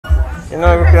You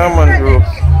know, if you're a man, bro.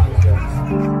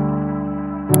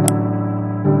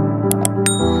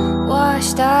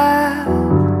 Washed up,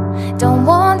 don't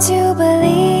want to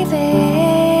believe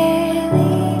it.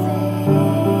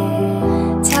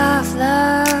 Tough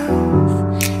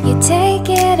love, you take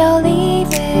it or leave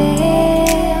it.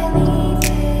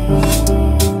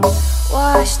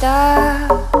 Washed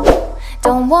up,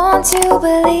 don't want to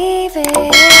believe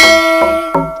it.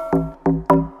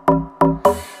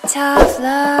 Tough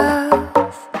love,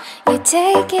 you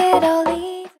take it or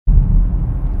leave it.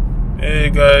 Hey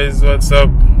guys, what's up?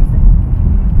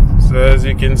 So as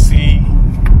you can see,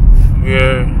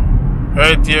 we're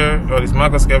right here on this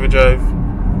Marcus Cafe Drive.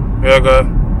 We are got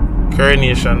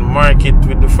Coronation Market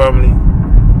with the family.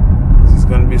 This is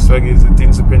gonna be Swaggy, it's the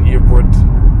Tinsupen Airport.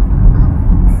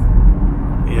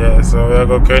 Yeah, so we are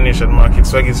got Coronation Market.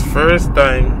 Swaggy's first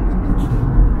time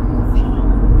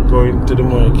going to the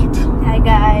market. Hi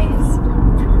guys.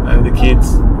 And the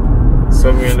kids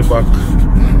somewhere in the back.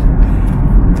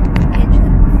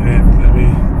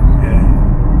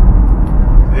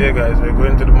 Yeah guys, we're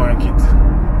going to the market.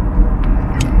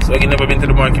 So I've never been to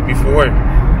the market before,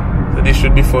 so this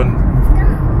should be fun.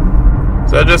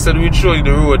 So I just said we'd show you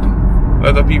the road. A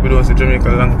lot of people don't see Jamaica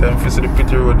a long time. If you see the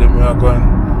pretty road, then we are going.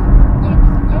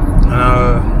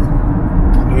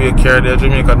 And we carry there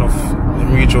Jamaica enough.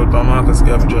 Then reach out by Marcus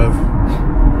Cafe Drive.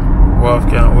 Wolf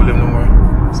can't hold him no more.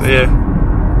 So yeah.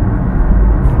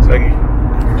 Swaggy,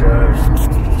 drive.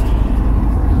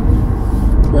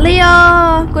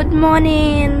 Leo, good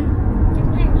morning.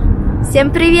 Всем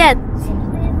привет.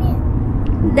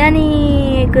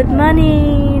 Danny, good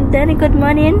morning. Danny, good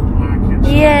morning.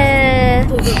 Yeah.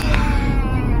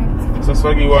 So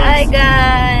Swaggy wants. Hi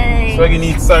guys. Swaggy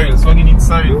needs cereal. Swaggy needs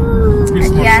cereal.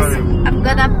 Christmas Yes, cereal. I'm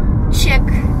gonna check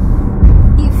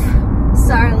if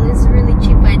cereal is really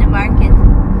cheap by the market.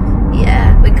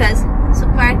 Yeah, because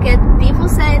supermarket people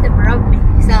say they rob me.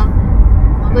 So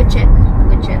I'll go check.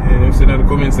 Yeah, they've said in the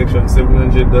comment section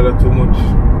 $700 too much.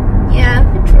 Yeah,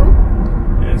 true.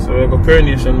 Yeah, so we got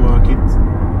Coronation Market.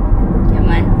 Yeah,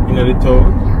 man. In the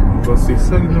town. But see,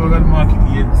 so we never got the market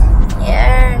yet.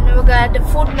 Yeah, never got the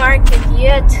food market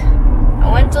yet.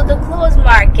 I went to the clothes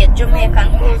market,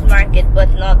 Jamaican clothes market,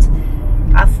 but not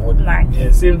a food market.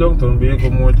 Yeah, same downtown, but you go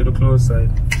more to the close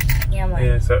side. Yeah, man.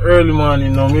 Yeah, so early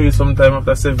morning now, maybe sometime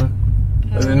after 7.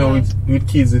 As you know, with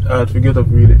kids, it's hard to get up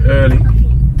really early.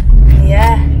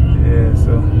 Yeah. Yeah,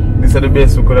 so these are the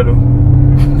best we could have done.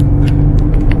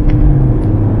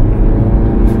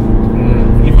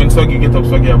 Even Swaggy get up,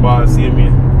 Swaggy a bar, see me.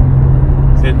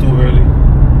 Say too early.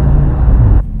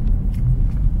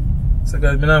 So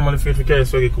guys, I normally feel to carry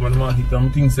Swaggy come on the market. I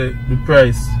think say the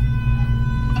price.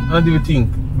 I don't even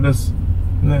think. Just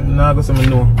now go something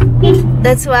know.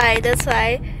 That's why. That's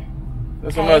why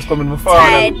it's coming before.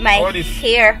 Tied my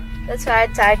hair. That's why I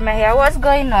tied my hair. What's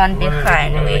going on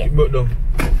behind me?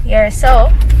 Here, so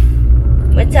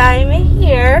we tie me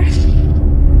here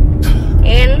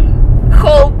in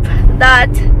hope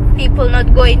that people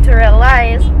not going to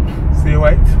realize. See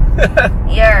white?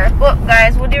 Yeah, but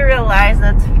guys, would you realize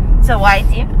that it's a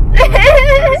whitey?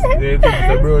 They think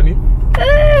it's a brownie.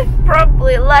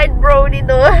 Probably light brownie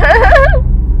though.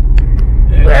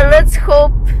 Yeah. Well, let's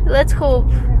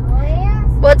hope.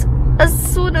 But as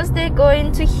soon as they're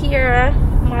going to hear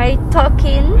my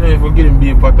talking, yeah, if we get him be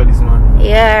a part of this man.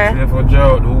 yeah. So if we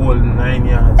draw out the whole 9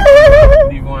 yards,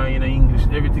 leave one in English,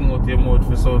 everything out your mouth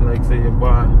for sound like say you're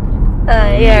born.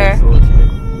 Yeah. So,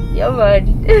 Yeah, man.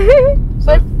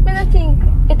 But I don't think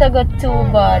it got too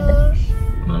bad.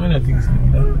 no, I don't think so.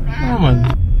 No, man.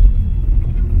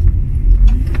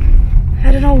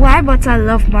 I don't know why, but I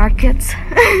love markets.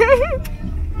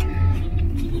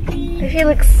 I feel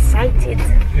excited.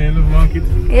 Yeah, love market.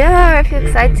 Yeah, I feel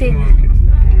excited.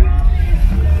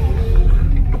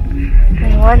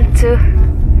 I want to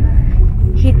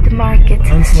hit the market.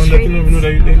 And someone that you never know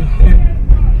that you then.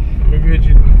 Maybe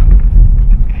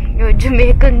Your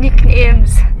Jamaican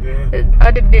nicknames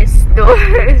are the best though.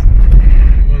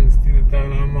 Man, still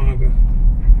town and Maga.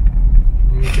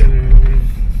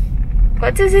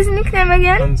 What is his nickname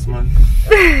again? Huntsman.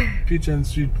 Pitch and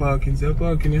street parking. See,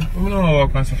 parking here. I don't know how I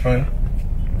can safari.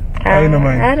 I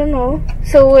don't know.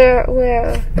 So where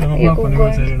No, you go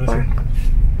going to park?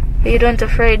 You don't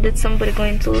afraid that somebody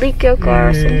going to leak your car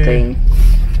or something?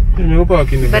 Yeah,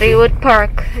 but you would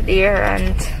park there,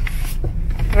 and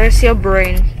where's your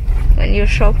brain when you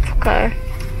shop car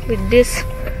with this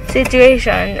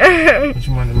situation? Which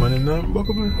money now? Back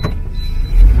up here.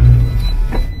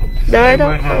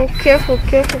 Oh, careful.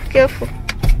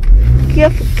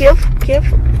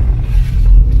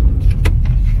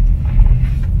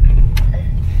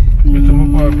 Get to my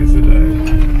park, you see that?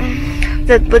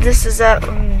 that, but this is a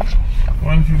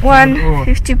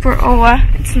 150 per hour.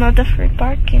 It's not a free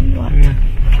parking lot. Yeah.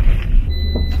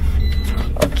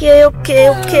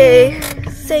 Okay.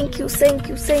 Thank you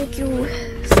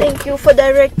for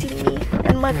directing me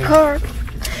and my car.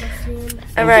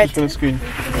 Alright. That is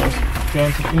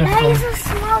a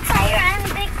small tire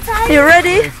and big tire. You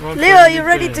ready? Leo, you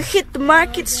ready to hit the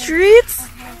market streets?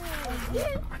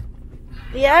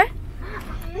 Yeah?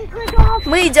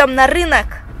 Мы идем на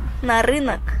рынок.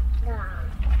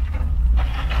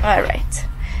 Alright.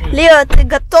 Leo, ты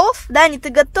готов? Дани, ты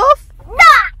готов?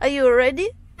 Да! Are you ready?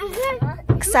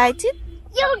 Excited?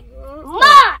 You're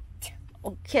not!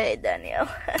 Okay, Daniel.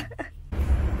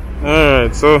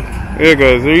 Alright, so here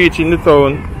guys, we're reaching the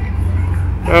town.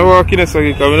 I'm walking a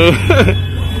second coming.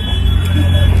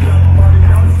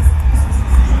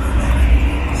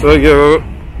 So I get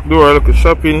do a little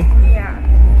shopping. Yeah.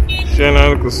 Share a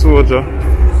little soldier.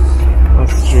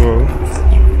 That's true.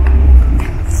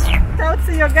 I'll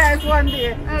see you guys one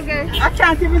day. Okay. I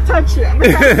can't even touch you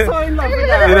because I'm so in love with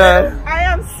her. I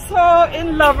am so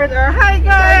in love with her. Hi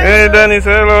guys. Hey Danny,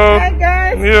 say hello. Hi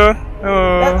guys. Yeah.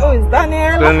 Hello. It's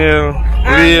Daniel.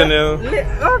 Lionel.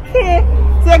 Okay.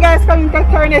 So you guys coming to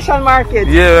Coronation Market?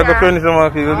 Yeah, we're going to Coronation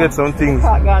Market. We'll get some things.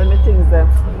 Oh, God, my things there.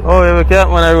 Oh, yeah, we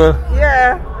can't, man, I will.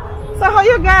 Yeah. So how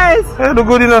you guys? Yeah, do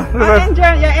good enough. I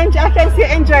can see you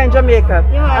enjoying Jamaica.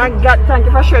 Yeah. And God, thank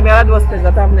you for showing me all those places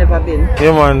that I've never been.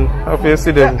 Yeah, man. Happy to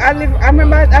see them. I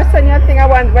remember I sent you a thing I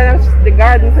want when I was the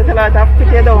garden to tell her that I've put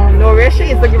her down. No where she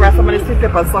is to give her some of the sweet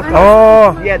pepper suckers.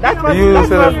 Oh. Yeah, that was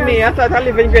me. I thought I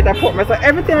live in Greater Portman. So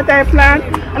everything that I plant,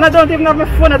 and I don't even have my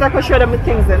phone that I could show them the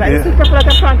things in. Like the sweet pepper that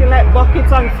I plant in like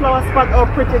buckets and flower spot, how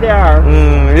pretty they are.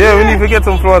 Yeah, we need to get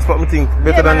some flower spot, I think.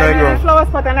 Better than I go. Flower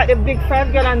spot and like the big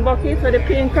 5-gallon buckets where the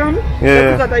paint come.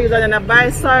 Yeah. That's what I use and I buy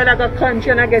soil, I got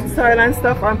country and I get soil and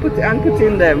stuff and put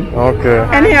in them. Okay.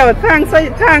 Anyhow, thanks.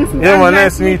 Yeah, man,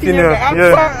 nice meeting you.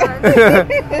 Yeah.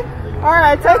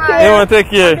 Alright, take care. Yeah, man, take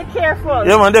care. Be careful.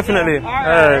 Yeah, man, definitely.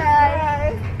 Alright.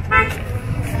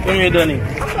 Come here, Danny.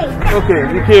 Okay,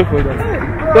 be careful, Danny.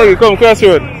 Danny, come, cross the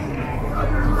road.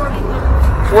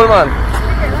 Old man.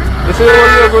 You say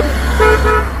you're good?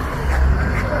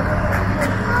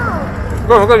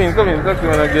 Come in. Taxi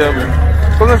man, I get up.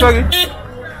 Come on, Saggy. A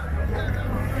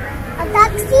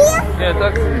taxi? Yeah,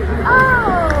 taxi. Oh.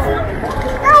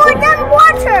 Now we're done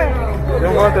water. You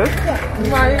want water?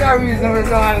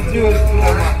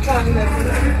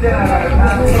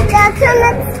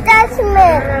 That's me.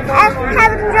 I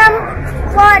have drum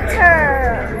water.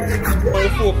 Why you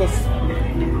focus?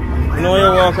 You know you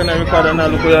walk and I record and I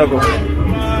look where you go.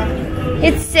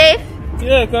 It's safe?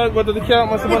 Yeah, can't go to the car.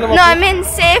 No, I mean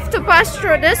safe to pass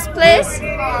through this place.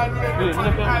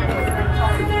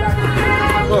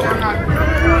 Go.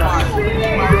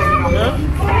 Yeah?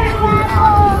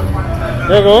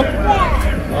 There you go.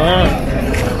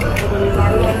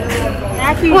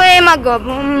 Where am I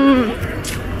going?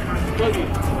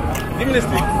 Give me the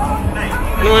stick.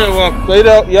 You know where you walk. So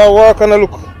you walk and I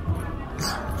look.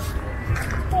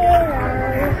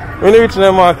 When you reach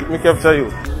the market, I capture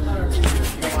you.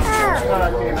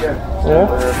 Yeah?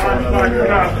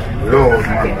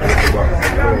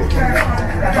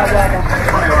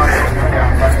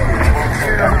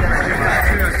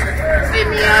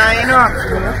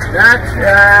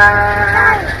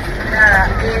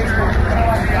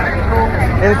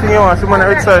 Anything you want? Someone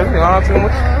outside? You want too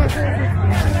much?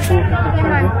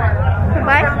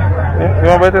 Buy? Yeah? You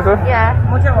want to buy it, sir? Yeah.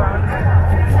 Much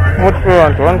do you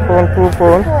want? 1 pound, 2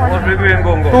 pound?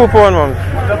 2 pound, ma'am.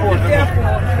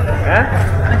 Eh?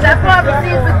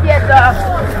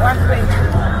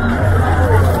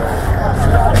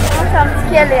 Some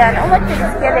scallion. How much is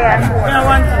scallion?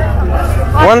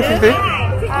 150?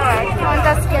 Alright, you want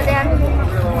a scallion?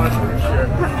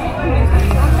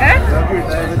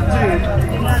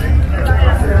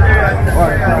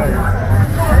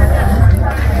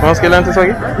 Want scallion to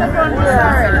Saggy?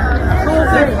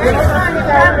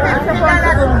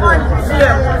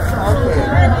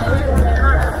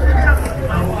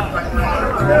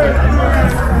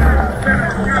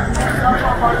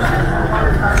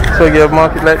 So you have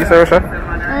market like this, Russia?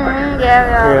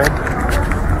 Yeah.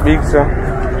 Big, so.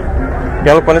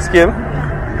 You look on the scale?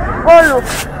 Oh, look.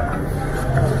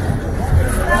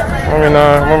 Mommy na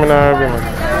have man.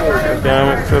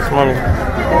 Yeah, just mommy.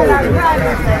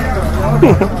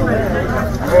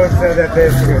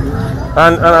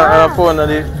 and a phone, a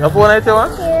phone I tell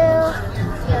you?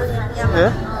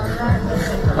 Yeah?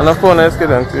 And a phone I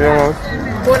scale too, you know?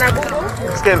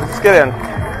 Scale.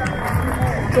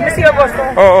 Let me see your bus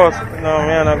now. Oh, no,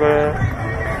 me I'm not going to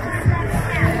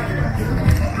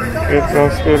get some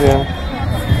scale.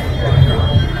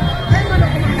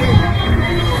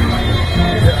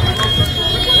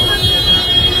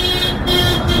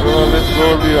 let's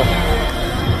go here.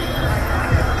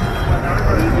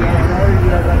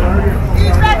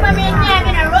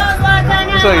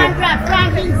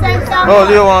 Oh,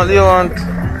 Leo want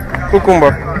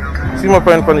cucumber. See my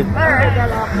pen for it.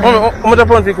 How much a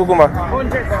pound for cucumber?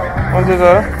 100,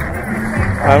 sir.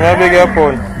 I'm going to beg you a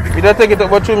pound. You don't take it up,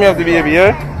 but show me of the baby,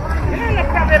 yeah? No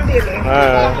problem, baby.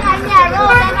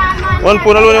 One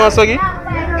pound alone you want soggy?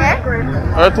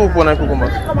 Or 2 pound of cucumber?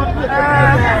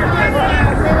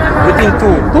 Between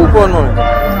 2 pound, mommy.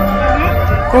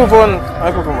 2 pound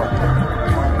of cucumber.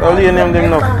 I'll leave them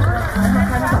now.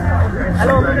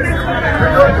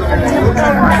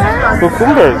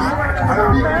 Cucumbers.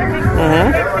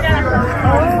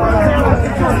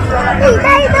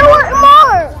 I want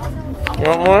more. You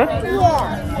want more?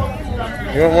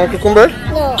 Yeah. You want more cucumber?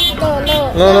 No.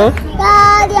 No?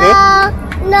 Daddy, Yeah?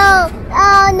 no.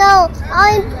 No.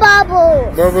 I'm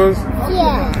bubbles. Bubbles?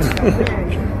 Yeah.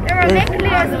 Make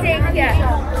Leo steak here.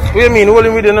 What do you mean?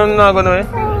 Holding with you not going to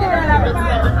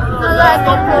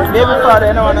Baby father,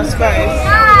 you don't want to spice.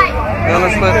 You want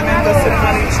to spice?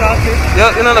 Yeah,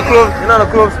 you're not a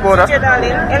clove powder. Okay,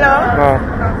 darling. Hello. No.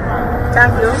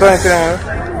 Thank you. Thank you, man.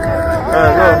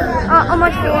 Alright, go. How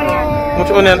much the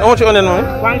onion? How much onion, man?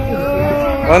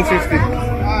 150.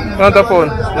 150. Want a pound?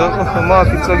 The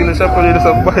market, so in the shop already,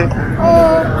 so buy.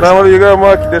 Now, you got a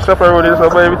market, the shop already, so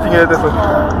buy everything here.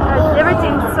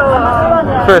 Everything's so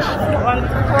Fresh.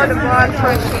 affordable and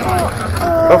fresh.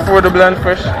 Affordable and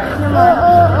fresh. I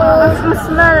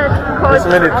smell it. You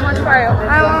smell it? How much for you?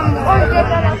 I want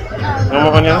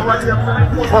more onion.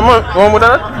 One more than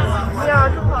that?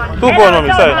 2 pound, mommy,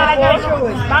 sorry.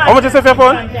 How much is it for a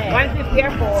pound? 150 a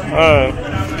pound. Alright.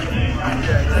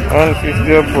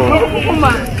 150 a pound.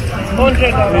 $100.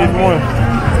 Need more.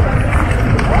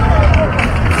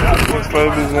 What's for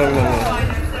your business now?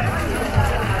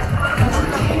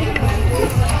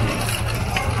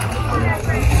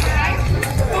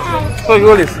 So you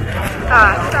hold this.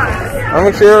 I'll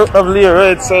make sure you have Leo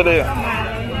right side there.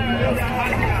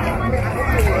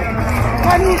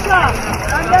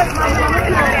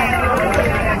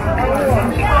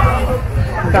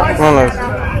 Come on,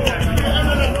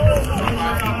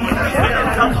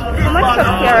 how much of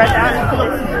carrot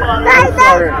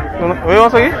and what you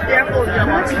want to say? how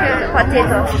much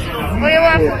potato? Where you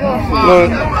want to go? No,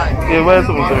 yeah, buy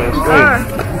something to me.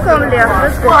 Come there,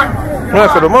 let's go. No,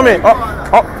 so mommy,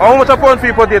 how much a pound for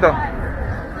your potato? 120.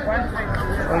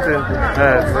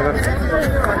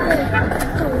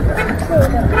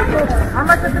 How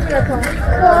much is the potato?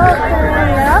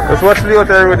 Let's watch the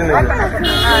hotel with the nigga.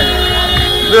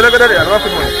 Look at that, I'll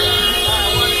put money.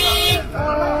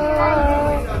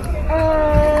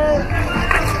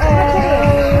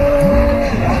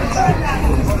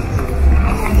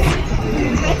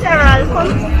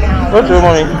 What's your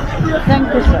mommy?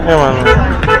 Thank you, sir. Yeah, man.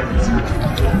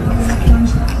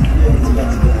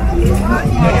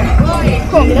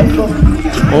 Come, let's go.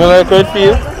 You like how it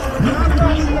feel?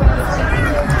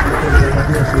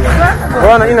 Go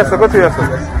on, in a second, go to yourself.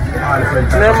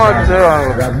 Name out the wrong.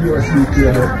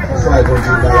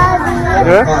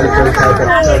 Yeah?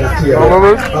 How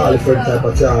bubbles? All different type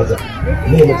of charger.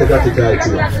 Name it, I got it right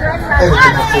here.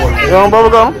 Anything before. You want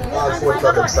bubble gum? All 4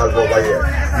 products are over here.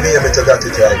 Name it, I got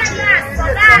it right here.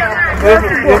 You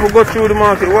have to go through the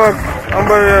market. Walk and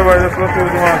buy everybody, just go through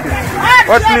the market.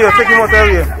 Watch Leo, take him out of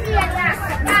here.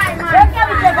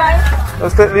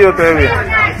 Let's take Leo to here.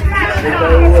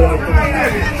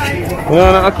 You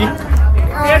want an Aki?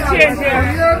 Yes, yes,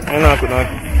 yes. I know I could not.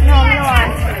 No, no one.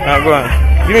 Go on.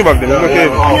 Give me back then. It's okay.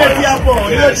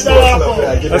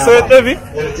 I saw it heavy.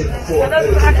 Anything before.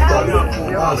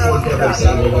 All 4 products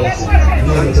are over here.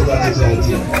 Name it, I got it right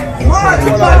here.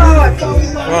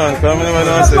 Come on, come in my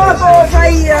nose. How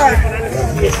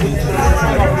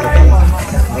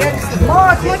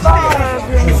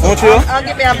much you? I'll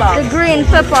give you a bag. The green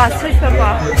pepper, sweet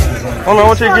pepper. How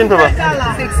much you green pepper?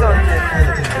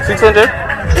 600. 600?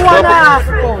 2.5 pound.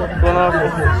 2.5.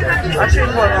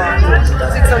 Actually,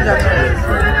 600.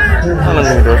 I don't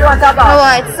know. You want a bag? Oh,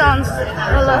 it sounds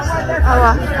less.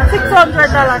 $600,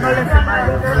 no less.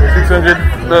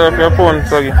 $600 for a pound,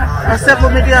 sorry. I said for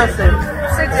me, girl, say.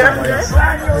 600.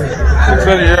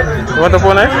 600, yeah. You want a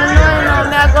pound, eh? No,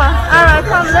 me I go. Alright,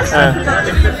 come, let's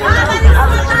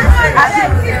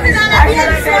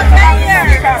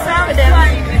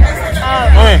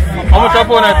Mommy, how much a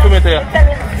pound of tomato here?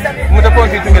 How much a pound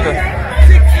of tomato?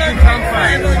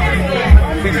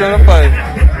 605.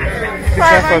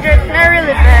 500. Not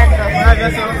really bad though.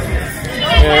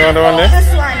 Yeah, you want the one there? This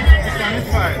one.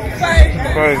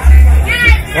 5.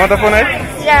 You want a pound, eh?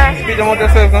 Yeah. Speak them out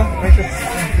yourself, no? Make sure.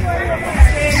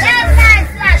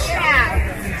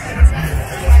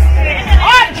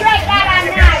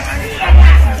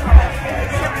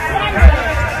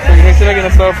 still getting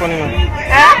a star phone, you know.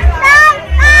 Huh?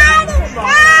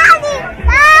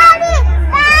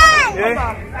 Yeah?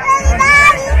 Yeah.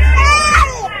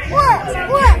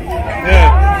 Yeah.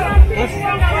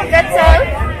 That's all?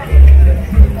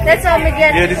 That's all me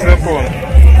get? Yeah, this is a phone.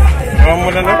 You want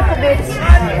more than that?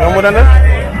 You want more than that?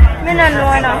 Me don't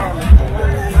know now.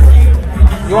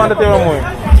 You want to take one more?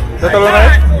 Is that all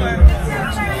right?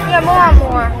 Yeah,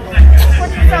 more.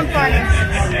 Put some fun.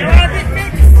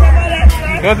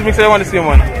 You want to mix it? I want the same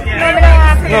one. No, we don't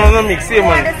want to. No, no mix, same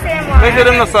one. The same one. Make sure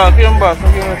them not salt, give them back. So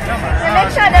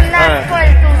make sure them not full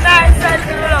too.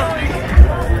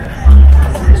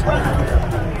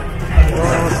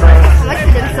 How much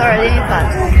for them sorry in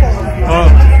fact?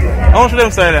 How much for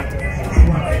them sorry?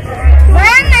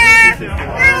 Mama!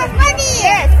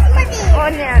 Yes,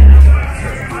 onion.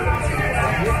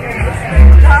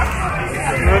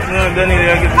 No, Daniel, you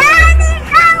get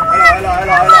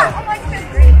Hello.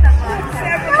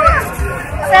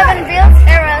 7 bills?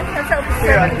 Errol, that's how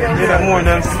 7 bills. you got more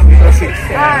than 6.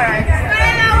 Alright.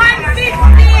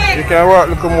 You can walk,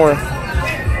 look more. You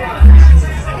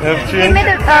have Give change? me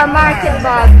the market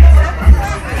bag.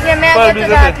 Yeah, may I Five get to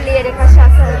bills, that okay. lady because she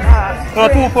has a No,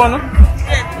 2 pounds, no?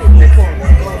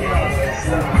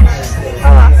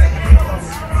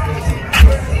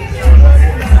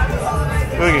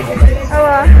 Okay.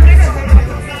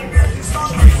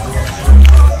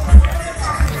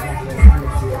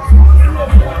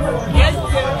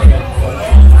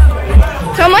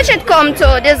 How much it come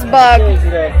to this bag?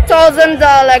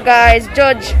 $1,000 guys,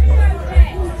 judge.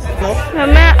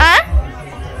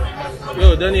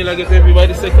 Yo, Daniel, I get every by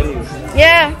the second.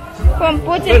 Yeah, come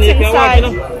put it Daniel, you can walk, inside. you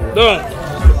know? Don't.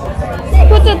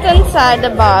 Put it inside the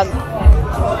bag.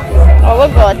 Oh, we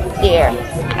got there.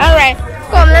 Alright,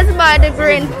 come, let's buy the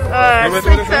green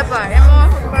sweet pepper.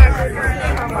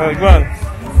 Alright, go on.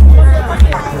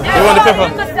 You want the pepper?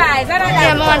 Yeah,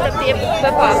 I want the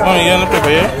pepper. Oh, you want the pepper,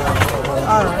 yeah?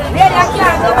 I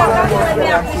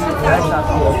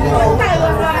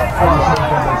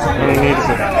need it.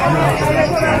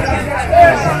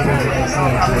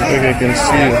 Like I can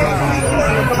see it.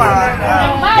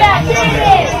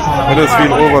 I just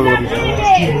feel overloaded.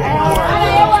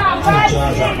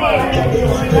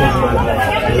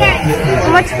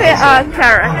 How much for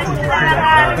carrot?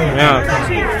 Yeah.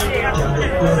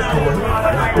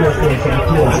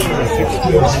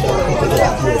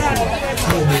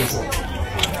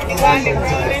 How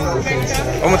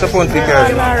much a pound for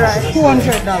carrot?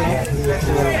 $200.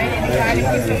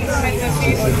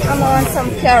 I want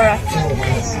some carrot.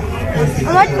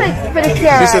 How much for the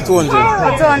carrot? This is 200.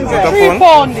 Oh, 200. What a £3.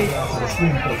 pound? I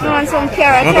want some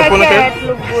carrot. Want a pound of Carrot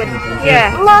look good. Yeah.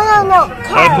 No.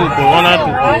 Or 2 pounds, 1 or 2.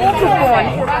 2 pound.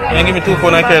 And give me 2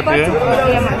 pounds of carrot, yeah?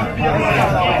 Yeah, man.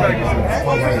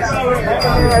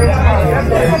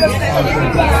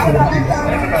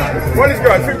 What is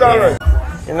good? $6.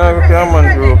 You know, if you're a man,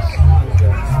 bro.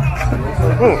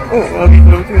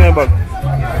 Everything in the bag.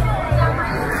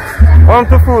 I want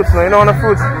the fruits now, you know, on the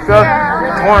fruits.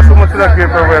 I want so much of that grape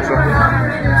over here, so.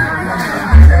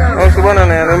 I want the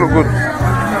banana and they look good.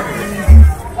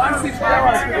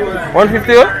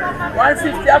 150, yeah?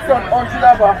 150 up front on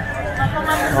Shilaba.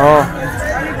 Oh.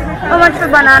 How much for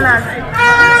bananas?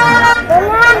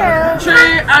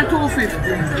 3 and 250.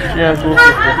 Yeah,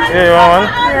 250. Yeah, you want one?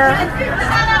 Yeah.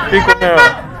 Pick one here.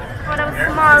 What a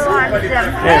small one. Them.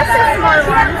 Yeah. Yes, a small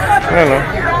one. Hello.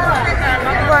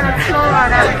 One small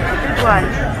one and big one.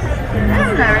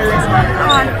 That's not really small. I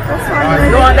want this one.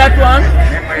 You want that one?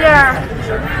 Yeah.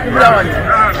 Give me that one.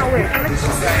 Oh, wait.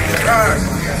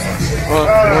 Well,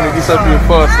 you only disappear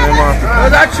fast, man. No,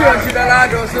 that change in the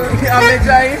lado, so I'm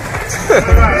enjoying.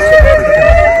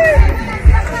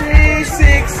 3,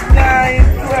 6, 9,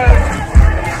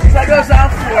 12. So I just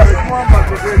have 4. Come on back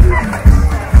to Bridget.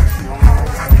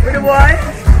 Pretty boy?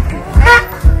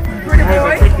 Pretty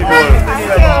boy? Pretty boy. Thank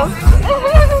you.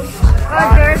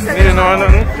 Oh, there's a You didn't know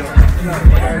nothing?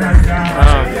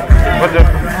 What the? I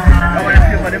want to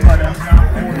feel for the mother.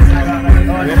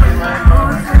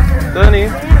 Danny?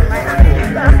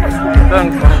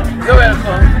 Thanks, man. You're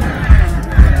welcome.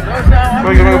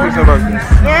 Put it in the bag.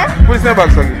 Yeah? Put it in the bag,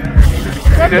 Saggy.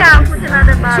 They can't put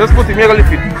another bag. Just put it, make a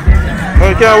lift it. No,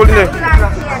 you can't hold it there.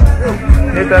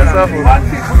 Eight times half.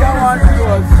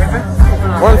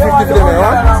 150 for them, you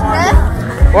want?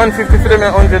 150 for them,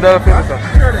 $100 for them, sir.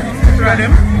 Try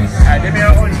them. They may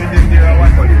have 100 in there,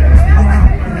 140.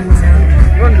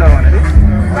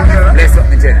 Bless up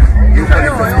me, Jenna. You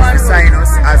can sign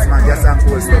us as man, just and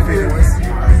post stuff in us.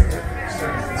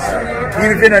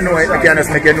 Even if you don't know it, we can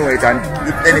just make you know it and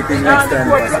if anything next time.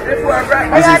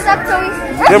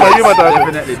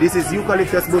 Definitely. This is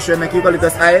eucalyptus bush and make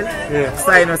eucalyptus oil. Yeah.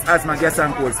 Sinus, asthma, gas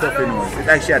and cold stuff in nose. It's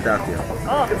like shit off here.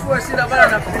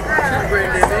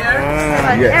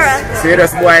 Yes. So you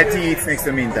just boil tea, it's next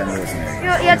to mint and those.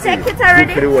 You take it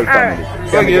already? Good for the whole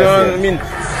family. You know mint.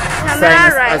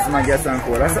 Sinus, asthma, gas and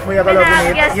cold. That's something we have a lot of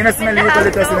it. You don't smell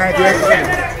eucalyptus in it.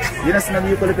 You don't smell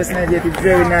eucalyptus in it. It's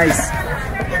very nice.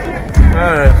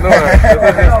 Alright, no.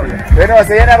 You know,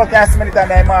 so you never can smell it on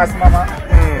my mask, mama.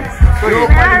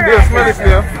 Smell it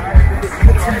here.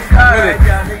 Smell it.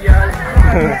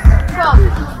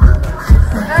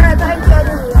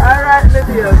 Alright,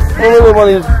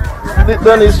 Lydia.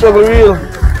 Done his struggle real.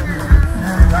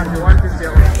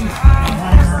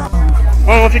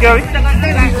 What you carry?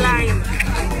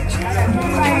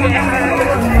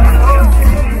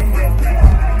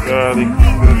 Garlic.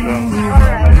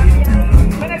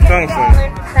 Thanks, man.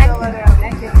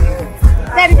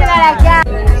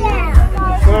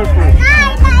 Okay.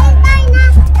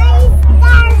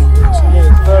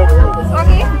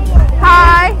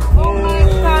 Hi. I'm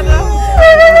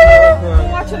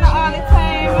watching it all the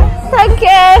time. Thank you.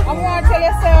 I'm going to tell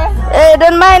you, sir. Hey,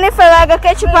 don't mind if I go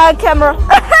catch you on camera. I'm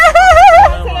going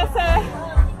to tell you, sir.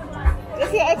 This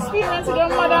is your experience with your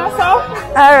mother, so.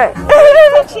 Alright.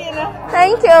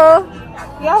 Thank you.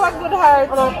 You have a good heart.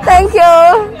 Thank you.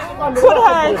 Good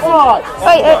heart.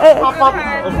 Wait,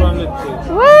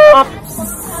 what?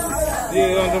 Yeah,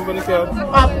 you want to jump on the car?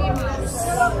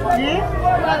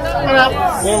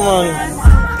 Yeah, man.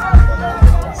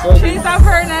 Trees are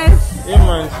very nice. Yeah,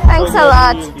 man. Thanks a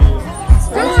lot.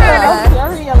 You're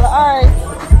real. Alright.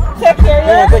 Take care,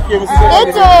 Yeah, yeah? take care, Mrs. You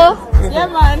too. Yeah,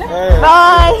 man.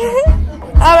 Bye.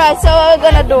 Alright, so what we're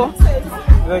gonna do?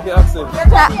 Like your accent.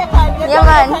 Yeah,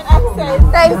 man.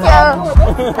 Thank you.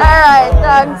 Alright,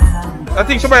 thanks. I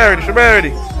think she'll buy already. She'll buy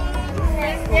already.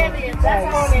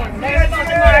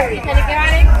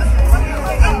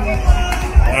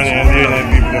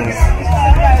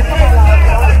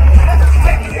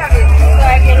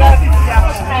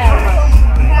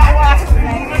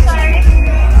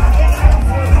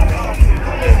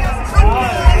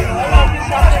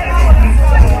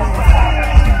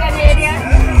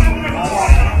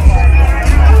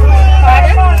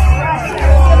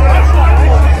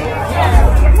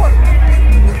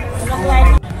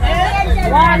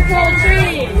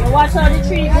 Watch how the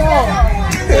tree grow.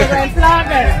 They plant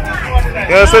them.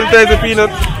 Yeah, sometimes the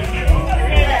peanut.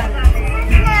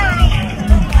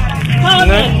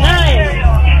 Nice.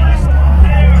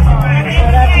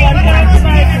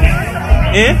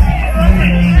 Eh?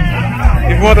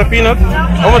 If you want a peanut,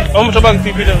 how much a bag of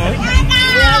peanut? Huh?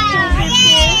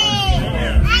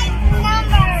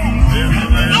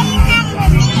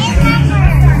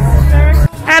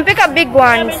 And pick up big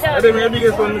ones. I think the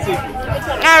biggest one to see.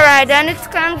 Alright, then it's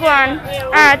can go on.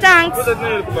 Alright, thanks.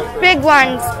 Big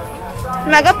ones.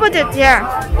 I'm gonna put it here.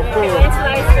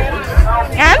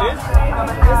 Yeah?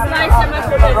 Slice them and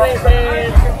put it with the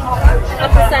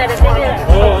upper side of the middle.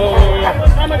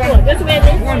 How much more? Just wait.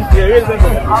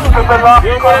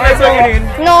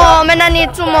 No, I don't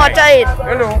need too much of it.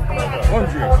 Hello.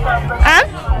 100. Huh?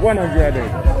 100.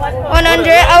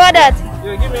 100? How about that?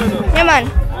 Yeah, give me another. Yeah, man.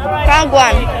 Can go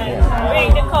on.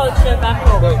 Bring the culture back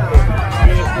home. To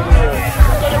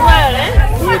the world, eh?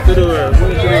 Bring it to the world.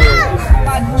 Bring it to the world.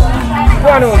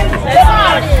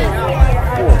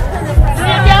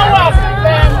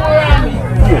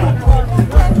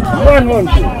 One on.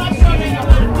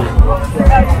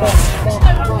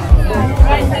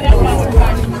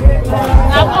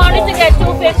 I'm only to get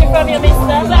 250 from you, mister.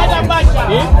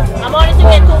 I'm only to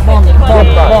get 250 from you.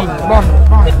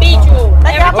 The beach room.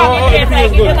 Everything is there.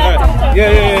 Give you that.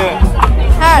 Yeah.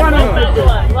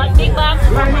 What big box?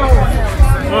 Thank you.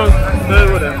 What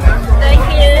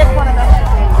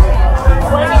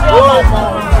is your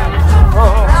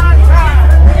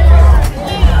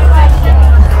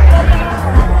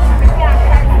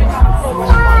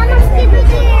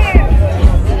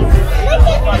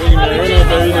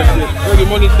The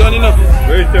money's done enough.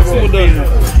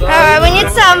 Alright, we need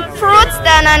some fruits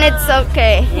then and it's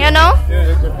okay, you know?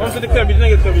 Also the cabbage,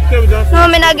 you get cabbage. Cabbage also. No,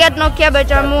 I don't get no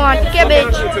cabbage, I want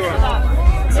cabbage.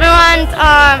 I want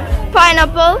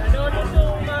pineapple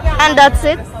and that's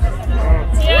it.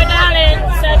 Here, darling.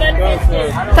 750.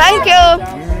 Thank you.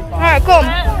 Alright, come.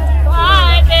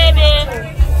 Hi, baby.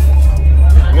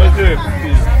 What's it?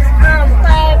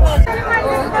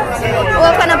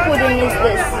 What kind of pudding is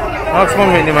this? Ask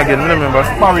mommy name again, I remember.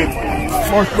 Mommy,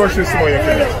 more questions for you.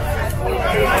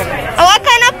 What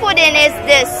kind of pudding is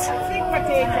this?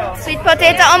 Sweet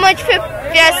potato. How much for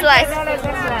your slice?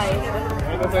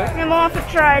 I want to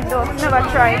try it though. Never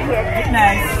tried it yet. It's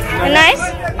nice. Nice?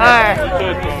 Alright.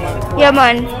 Yeah,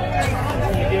 man.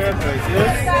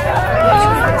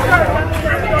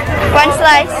 One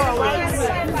slice.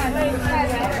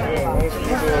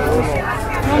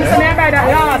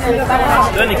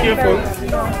 Danny, careful.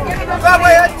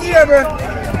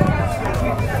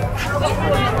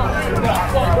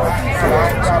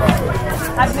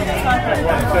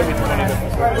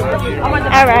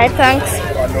 Alright, thanks.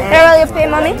 Where will you pay,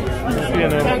 mommy?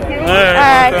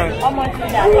 Alright.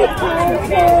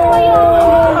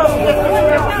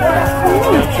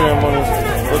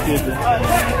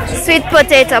 Sweet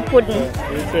potato pudding.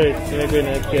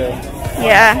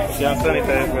 Yeah.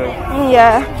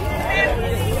 Yeah.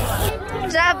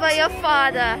 Java, your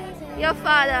father. Your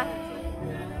father.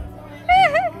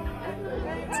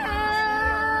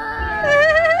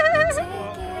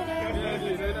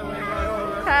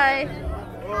 Hi.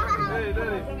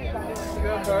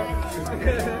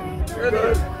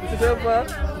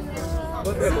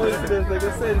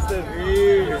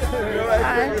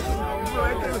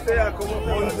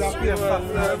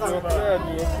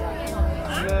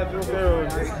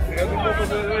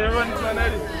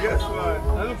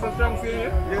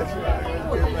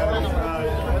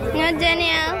 No,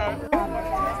 Daniel.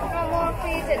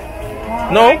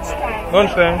 No?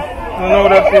 Lunchtime. You know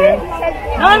what I'm saying?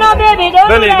 No, baby, don't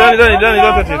Danny, don't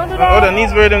touch it. Oh, the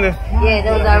knees buried in there. Yeah,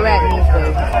 those are rat knees,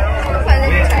 baby.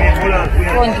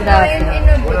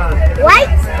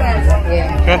 White? Yeah.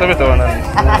 You want a better one, Danny?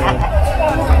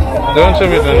 Don't show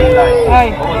me, Danny. Hi.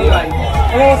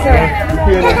 Hello, sir.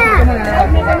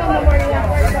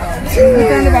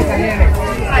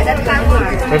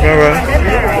 Okay, well.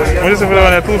 What is it for the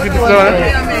one? 250 for the one?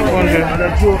 100.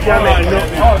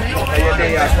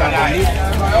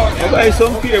 Buy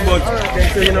some here, but they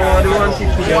say you know what they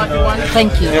want it.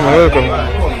 Thank you. Yeah, man, welcome.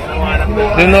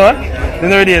 They know what? They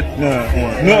know already yet?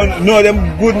 No, them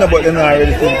good now, but they're not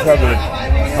ready to travel.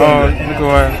 Oh, look a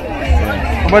while.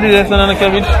 What is this on the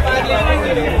cabbage?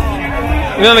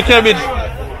 You know the cabbage?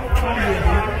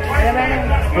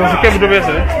 What's the cabbage over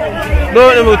here?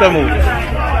 Don't let me move.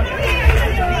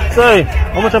 Sorry,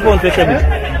 how much a pound for cabbage?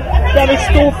 Cabbage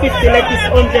 250, like it's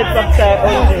 100 bucks.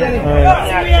 100.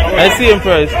 I see him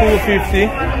price, 250.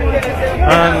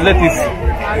 And lettuce.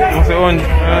 I say 200.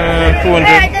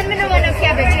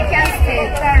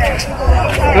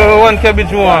 So one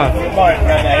cabbage more.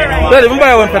 Daddy, we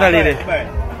buy one for the lady.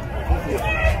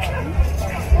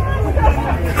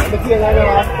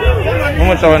 How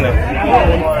much I want there?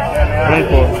 1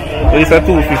 pound. It's a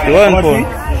 250. 1 pound.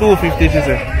 250 she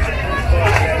said.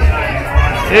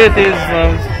 It is,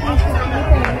 man.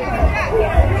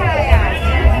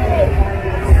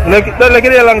 Like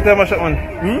it is a long time I shot one.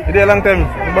 It is a long time.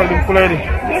 The bag is full already.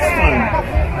 Yes, man.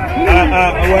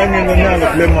 I want to know the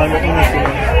lemon.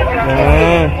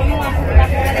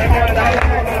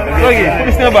 Okay, put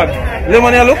this in your bag.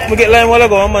 Lemon here, look. We get lime while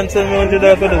ago. One man send me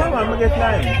 $100 for this. I get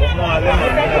lime, but no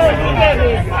lemon.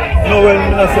 No, well,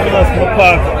 I'm not saying that's my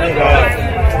park.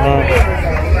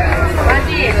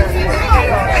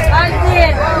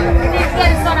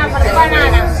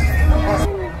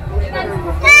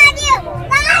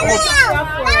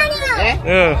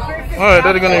 Yeah. Alright,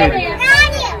 that's gonna eat.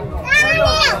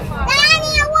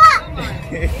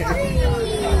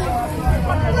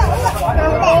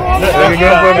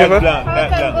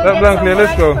 That blank clear,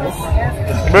 let's go.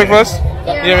 Breakfast?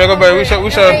 Yeah, we go buy. We shall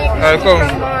come.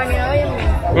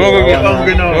 We won't go get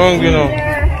hungry now. Hungry now.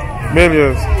 Baby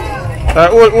yours.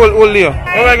 Old Leo.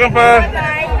 Alright, Grandpa.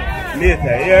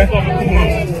 Later, yeah?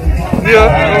 Leo,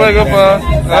 alright, Grandpa.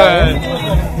 Alright.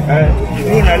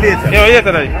 Later. Yeah,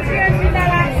 later, like.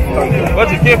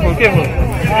 Watch it, careful.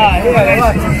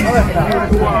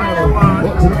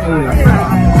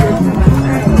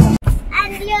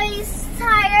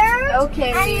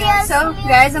 Okay, so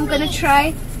guys, I'm gonna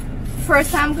try.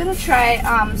 First, I'm gonna try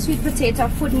sweet potato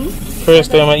pudding.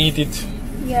 First time I eat it.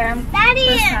 Yeah. Daddy,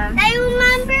 I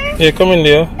remember. Yeah, come in,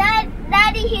 Leo.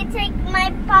 Daddy, he take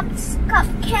my pop's cup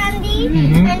candy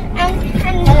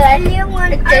and Leo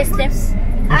want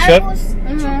I was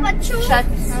chupa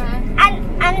chups and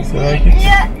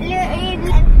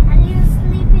Leo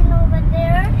sleeping over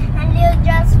there and Leo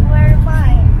just were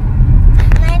mine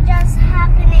and I just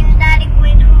happening Daddy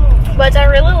going home. But I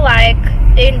really like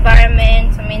the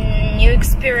environment. I mean, new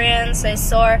experience. I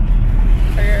saw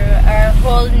a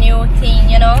whole new thing,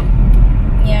 you know.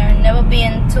 Yeah, never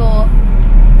been to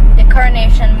the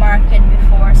Coronation market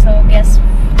before, so I guess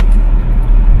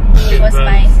it was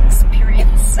nice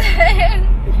experience.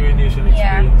 Coronation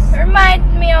experience. Yeah,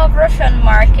 remind me of Russian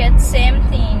market, same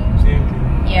thing. Same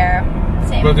thing. Yeah,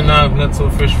 same But thing. they have not so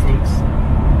fresh fruits.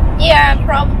 Yeah,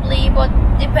 probably, but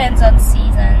depends on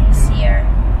seasons here.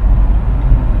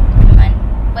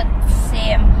 But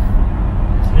same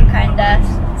kind of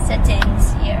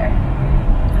settings here.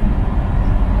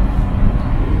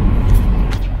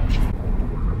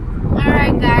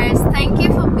 Alright guys, thank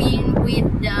you for being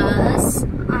with us,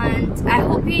 and I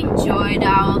hope you enjoyed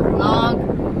our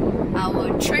vlog,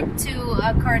 our trip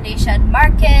to Coronation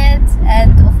Market,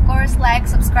 and of course like,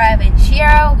 subscribe and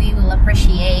share, we will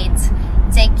appreciate.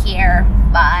 Take care,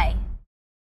 bye.